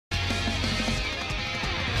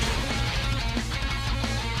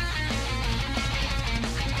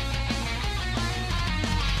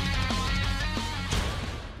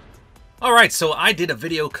Alright, so I did a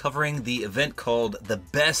video covering the event called the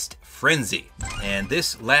Best Friendzy, and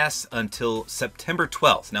this lasts until September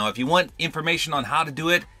 12th. Now, if you want information on how to do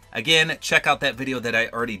it, again, check out that video that I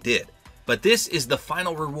already did. But this is the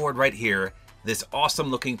final reward right here, this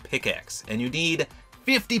awesome looking pickaxe, and you need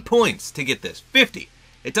 50 points to get this. 50!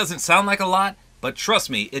 It doesn't sound like a lot, but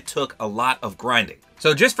trust me, it took a lot of grinding.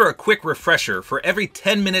 So just for a quick refresher, for every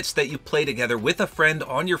 10 minutes that you play together with a friend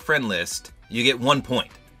on your friend list, you get 1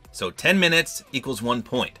 point. So 10 minutes equals 1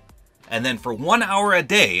 point. And then for 1 hour a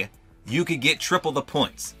day, you could get triple the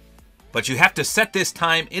points. But you have to set this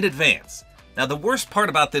time in advance. Now the worst part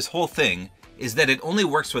about this whole thing is that it only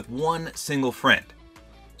works with one single friend.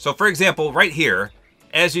 So for example, right here,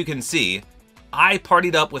 as you can see, I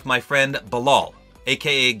partied up with my friend Bilal,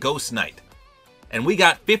 aka Ghost Knight. And we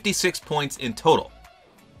got 56 points in total.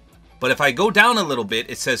 But if I go down a little bit,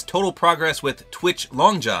 it says total progress with Twitch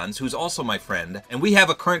Longjohns, who's also my friend, and we have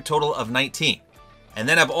a current total of 19. And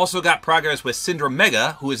then I've also got progress with Syndrome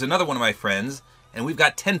Mega, who is another one of my friends, and we've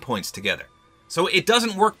got 10 points together. So it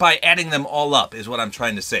doesn't work by adding them all up, is what I'm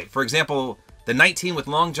trying to say. For example, the 19 with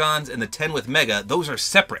Longjohns and the 10 with Mega, those are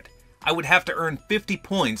separate. I would have to earn 50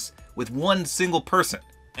 points with one single person.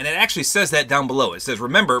 And it actually says that down below. It says,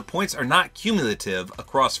 remember, points are not cumulative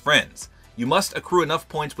across friends. You must accrue enough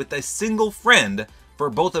points with a single friend for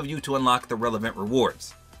both of you to unlock the relevant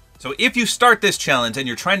rewards. So if you start this challenge and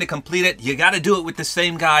you're trying to complete it, you gotta do it with the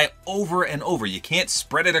same guy over and over. You can't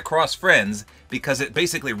spread it across friends because it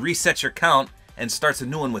basically resets your count and starts a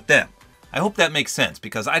new one with them. I hope that makes sense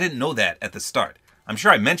because I didn't know that at the start. I'm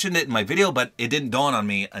sure I mentioned it in my video, but it didn't dawn on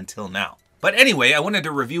me until now. But anyway, I wanted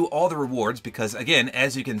to review all the rewards because again,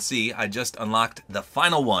 as you can see, I just unlocked the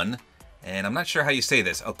final one. And I'm not sure how you say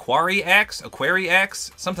this, AQUARI-AXE,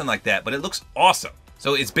 AQUARI-AXE, something like that, but it looks awesome.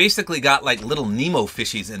 So it's basically got like little Nemo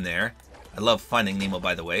fishies in there. I love Finding Nemo,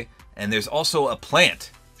 by the way. And there's also a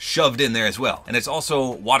plant shoved in there as well. And it's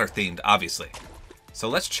also water themed, obviously. So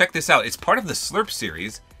let's check this out. It's part of the Slurp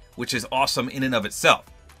series, which is awesome in and of itself.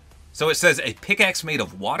 So it says a pickaxe made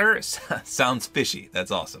of water sounds fishy.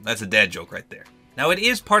 That's awesome. That's a dad joke right there. Now it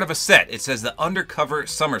is part of a set. It says the Undercover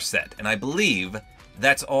Summer Set, and I believe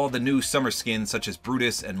that's all the new summer skins such as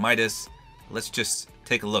Brutus and Midas. Let's just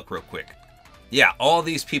take a look real quick. Yeah, all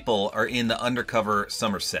these people are in the Undercover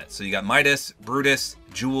Summer Set. So you got Midas, Brutus,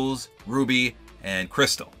 Jules, Ruby, and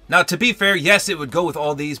Crystal. Now to be fair, yes, it would go with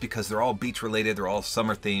all these because they're all beach related, they're all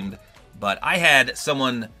summer themed. But I had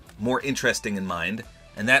someone more interesting in mind,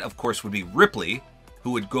 and that of course would be Ripley,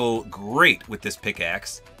 who would go great with this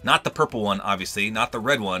pickaxe. Not the purple one, obviously, not the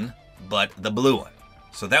red one, but the blue one.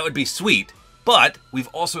 So that would be sweet. But we've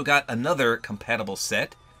also got another compatible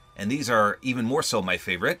set, and these are even more so my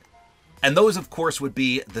favorite. And those, of course, would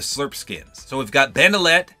be the Slurp skins. So we've got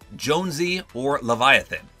Bandolette, Jonesy, or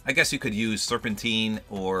Leviathan. I guess you could use Serpentine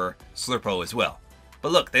or Slurpo as well.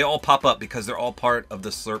 But look, they all pop up because they're all part of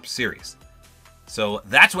the Slurp series. So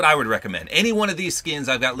that's what I would recommend. Any one of these skins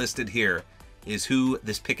I've got listed here is who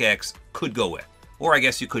this pickaxe could go with. Or I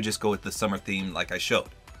guess you could just go with the summer theme like I showed.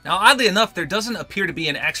 Now, oddly enough, there doesn't appear to be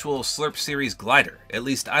an actual Slurp series glider. At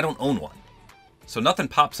least I don't own one. So nothing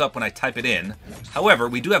pops up when I type it in. However,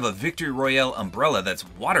 we do have a Victory Royale umbrella that's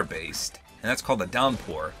water-based, and that's called the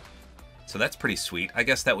Downpour. So that's pretty sweet. I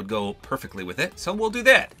guess that would go perfectly with it, so we'll do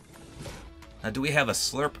that. Now, do we have a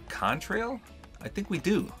Slurp contrail? I think we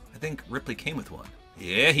do. I think Ripley came with one.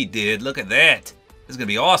 Yeah, he did. Look at that. This is going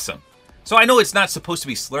to be awesome. So I know it's not supposed to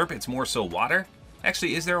be Slurp. It's more so water.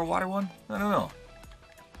 Actually, is there a water one? I don't know.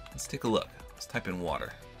 Let's take a look. Let's type in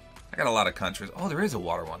water. I got a lot of countries. Oh, there is a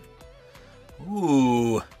water one.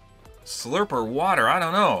 Ooh. Slurp or water? I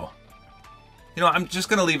don't know. You know, I'm just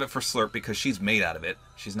going to leave it for Slurp because she's made out of it.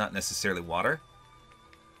 She's not necessarily water.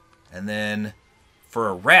 And then for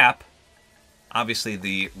a wrap, obviously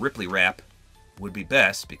the Ripley wrap would be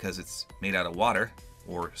best because it's made out of water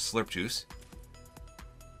or Slurp juice.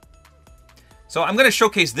 So I'm going to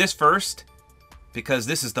showcase this first because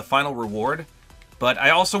this is the final reward. But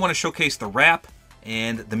I also want to showcase the wrap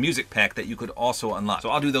and the music pack that you could also unlock.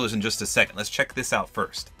 So I'll do those in just a second. Let's check this out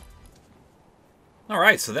first.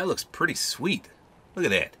 Alright, so that looks pretty sweet. Look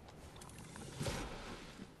at that.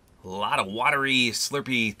 A lot of watery,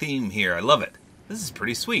 slurpy theme here. I love it. This is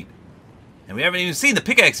pretty sweet. And we haven't even seen the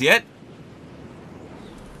pickaxe yet.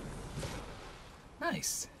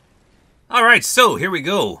 Nice. Alright, so here we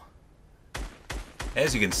go.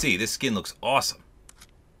 As you can see, this skin looks awesome.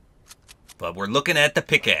 But we're looking at the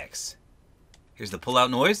pickaxe. Here's the pull-out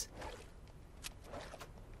noise.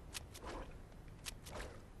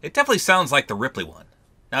 It definitely sounds like the Ripley one.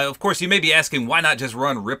 Now, of course, you may be asking why not just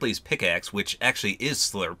run Ripley's pickaxe, which actually is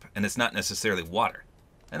Slurp, and it's not necessarily water.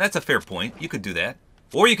 And that's a fair point. You could do that.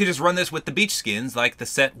 Or you could just run this with the beach skins like the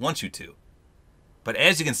set wants you to. But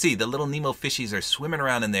as you can see, the little Nemo fishies are swimming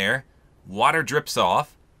around in there. Water drips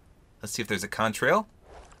off. Let's see if there's a contrail.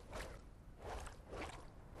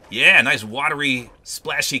 Yeah, nice watery,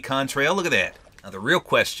 splashy contrail. Look at that. Now the real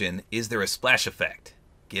question, is there a splash effect?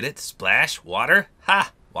 Get it? Splash, water?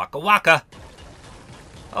 Ha! Waka waka.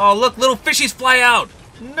 Oh, look, little fishies fly out.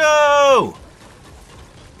 No!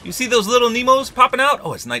 You see those little Nemos popping out?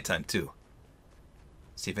 Oh, it's nighttime too.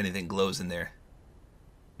 See if anything glows in there.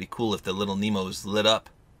 Be cool if the little Nemos lit up.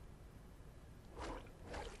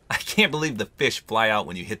 I can't believe the fish fly out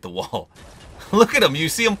when you hit the wall. Look at them. You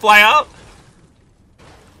see them fly out?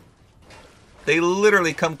 They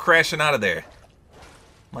literally come crashing out of there.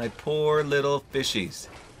 My poor little fishies.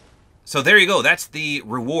 So there you go. That's the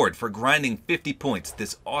reward for grinding 50 points.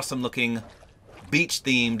 This awesome looking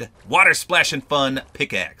beach-themed, water-splashing fun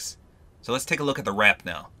pickaxe. So let's take a look at the wrap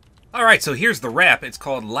now. Alright, so here's the wrap. It's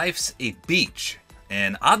called Life's a Beach.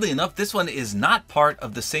 And oddly enough, this one is not part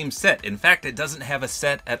of the same set. In fact, it doesn't have a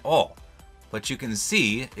set at all. But you can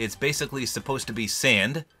see it's basically supposed to be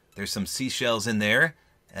sand. There's some seashells in there.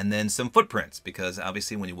 And then some footprints. Because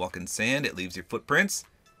obviously when you walk in sand, it leaves your footprints.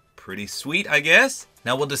 Pretty sweet, I guess.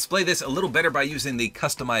 Now we'll display this a little better by using the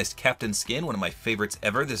customized captain skin. One of my favorites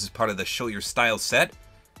ever. This is part of the Show Your Style set.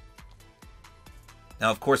 Now,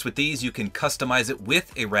 of course, with these, you can customize it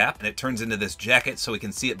with a wrap, and it turns into this jacket so we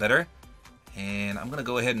can see it better. And I'm going to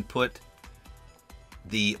go ahead and put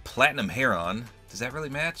the platinum hair on. Does that really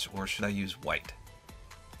match, or should I use white?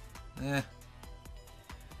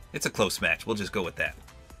 It's a close match. We'll just go with that.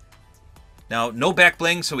 Now, no back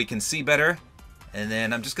bling so we can see better. And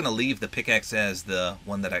then I'm just going to leave the pickaxe as the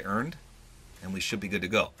one that I earned, and we should be good to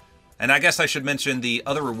go. And I guess I should mention the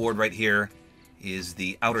other reward right here is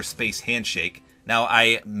the outer space handshake. Now,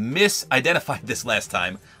 I misidentified this last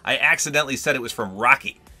time. I accidentally said it was from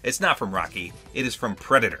Rocky. It's not from Rocky. It is from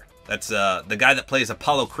Predator. That's the guy that plays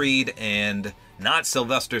Apollo Creed and not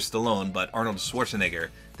Sylvester Stallone, but Arnold Schwarzenegger.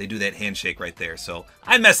 They do that handshake right there. So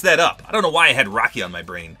I messed that up. I don't know why I had Rocky on my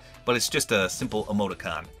brain, but it's just a simple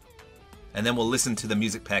emoticon. And then we'll listen to the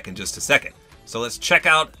music pack in just a second. So let's check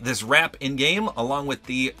out this wrap in-game along with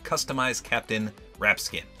the customized Captain wrap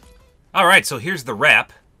skin. Alright, so here's the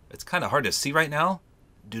wrap. It's kind of hard to see right now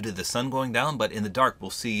due to the sun going down, but in the dark we'll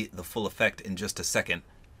see the full effect in just a second.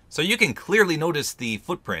 So you can clearly notice the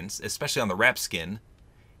footprints, especially on the wrap skin.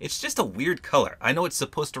 It's just a weird color. I know it's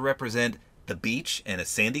supposed to represent the beach and a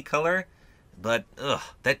sandy color, but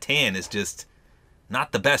that tan is just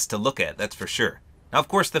not the best to look at, that's for sure. Now, of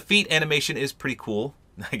course, the feet animation is pretty cool.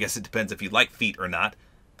 I guess it depends if you like feet or not.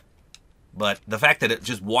 But the fact that it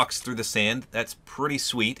just walks through the sand, that's pretty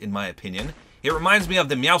sweet in my opinion. It reminds me of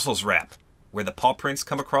the Meowscles wrap, where the paw prints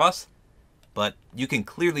come across. But you can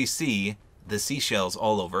clearly see the seashells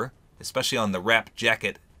all over, especially on the wrap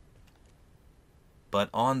jacket. But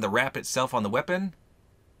on the wrap itself on the weapon,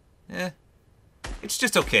 it's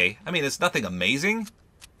just okay. I mean, it's nothing amazing.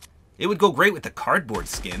 It would go great with the cardboard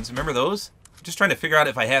skins. Remember those? I'm just trying to figure out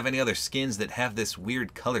if I have any other skins that have this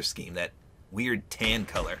weird color scheme, that weird tan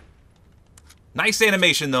color. Nice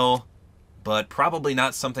animation though, but probably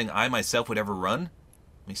not something I myself would ever run.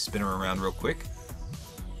 Let me spin her around real quick.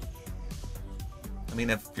 I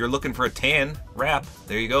mean, if you're looking for a tan wrap,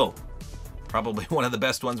 there you go. Probably one of the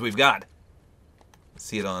best ones we've got.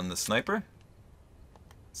 See it on the sniper.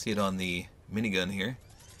 See it on the minigun here.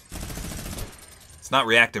 It's not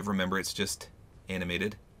reactive, remember, it's just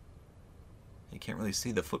animated. You can't really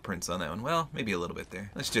see the footprints on that one. Well, maybe a little bit there.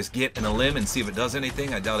 Let's just get in a limb and see if it does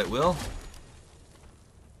anything. I doubt it will.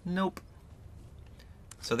 Nope.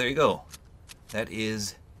 So there you go. That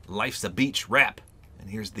is Life's a Beach wrap. And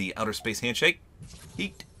here's the outer space handshake.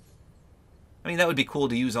 Heat. I mean, that would be cool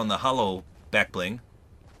to use on the hollow back bling,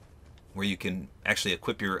 where you can actually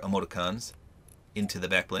equip your emoticons into the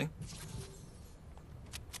back bling.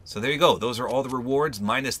 So there you go. Those are all the rewards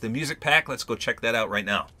minus the music pack. Let's go check that out right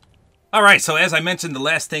now. Alright, so as I mentioned, the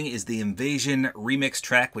last thing is the Invasion remix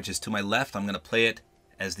track, which is to my left. I'm going to play it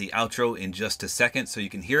as the outro in just a second so you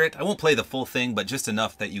can hear it. I won't play the full thing, but just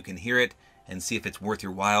enough that you can hear it and see if it's worth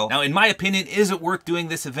your while. Now, in my opinion, is it worth doing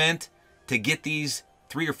this event to get these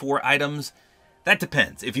 3 or 4 items? That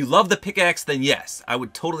depends. If you love the pickaxe, then yes, I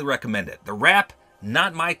would totally recommend it. The wrap,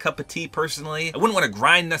 not my cup of tea personally. I wouldn't want to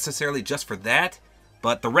grind necessarily just for that,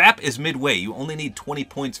 but the wrap is midway. You only need 20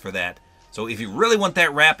 points for that. So if you really want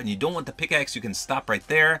that wrap and you don't want the pickaxe, you can stop right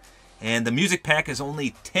there. And the music pack is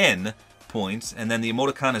only 10 points, and then the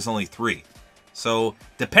emoticon is only 3. So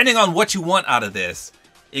depending on what you want out of this,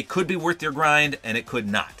 it could be worth your grind and it could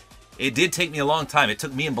not. It did take me a long time. It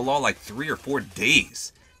took me and Bilal like 3 or 4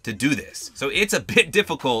 days to do this. So it's a bit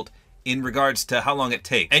difficult in regards to how long it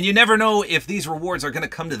takes. And you never know if these rewards are going to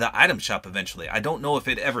come to the item shop eventually. I don't know if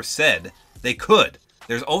it ever said they could.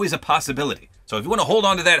 There's always a possibility. So if you want to hold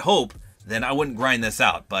on to that hope, then I wouldn't grind this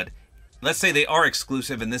out. But let's say they are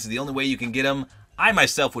exclusive and this is the only way you can get them. I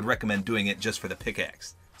myself would recommend doing it just for the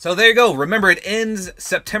pickaxe. So there you go. Remember, it ends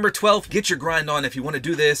September 12th. Get your grind on if you want to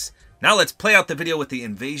do this. Now let's play out the video with the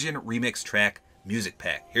Invasion Remix Track music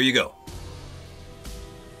pack. Here you go.